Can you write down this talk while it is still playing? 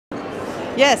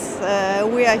Yes,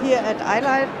 we are here at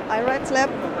iRights.Lab.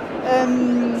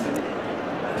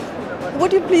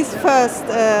 Would you please first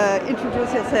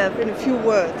introduce yourself in a few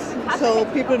words so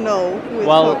people know who is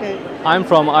talking? I'm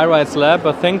from iRights.Lab,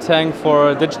 a think tank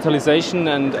for digitalization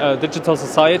and digital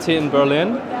society in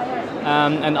Berlin.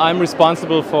 And I'm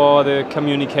responsible for the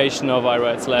communication of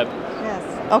iRights.Lab.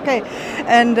 Yes, okay.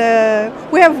 And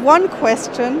we have one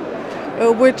question,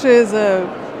 which is a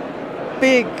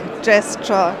big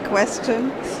gesture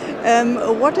question.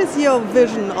 What is your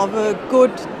vision of a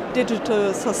good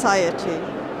digital society?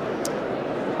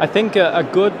 I think a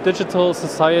good digital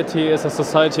society is a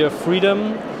society of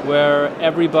freedom, where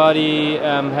everybody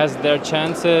has their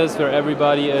chances, where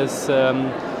everybody is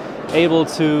able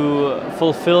to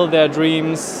fulfill their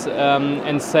dreams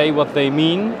and say what they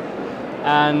mean.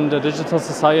 And a digital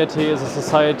society is a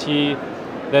society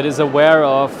that is aware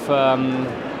of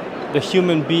the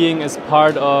human being as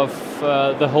part of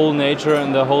the whole nature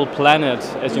and the whole planet,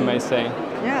 as you may say.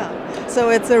 Yeah, so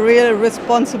it's a real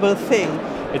responsible thing.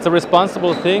 It's a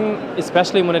responsible thing,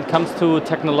 especially when it comes to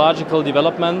technological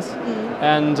developments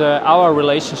and our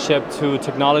relationship to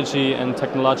technology and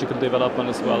technological development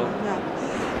as well. Yeah.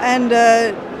 And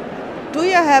do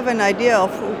you have an idea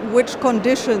of which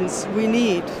conditions we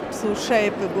need to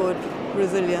shape a good,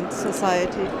 resilient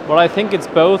society? Well, I think it's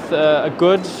both a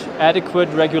good, adequate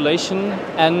regulation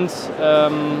and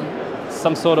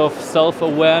some sort of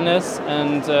self-awareness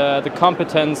and the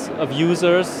competence of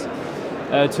users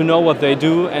to know what they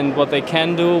do and what they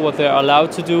can do, what they are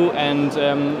allowed to do, and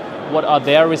what are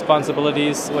their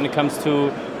responsibilities when it comes to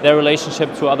their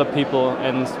relationship to other people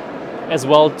and as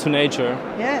well to nature.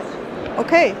 Yes.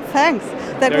 Okay, thanks.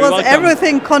 That Very was welcome.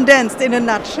 Everything condensed in a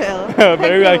nutshell.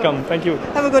 Very welcome. Thank you.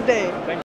 Have a good day. Thank you.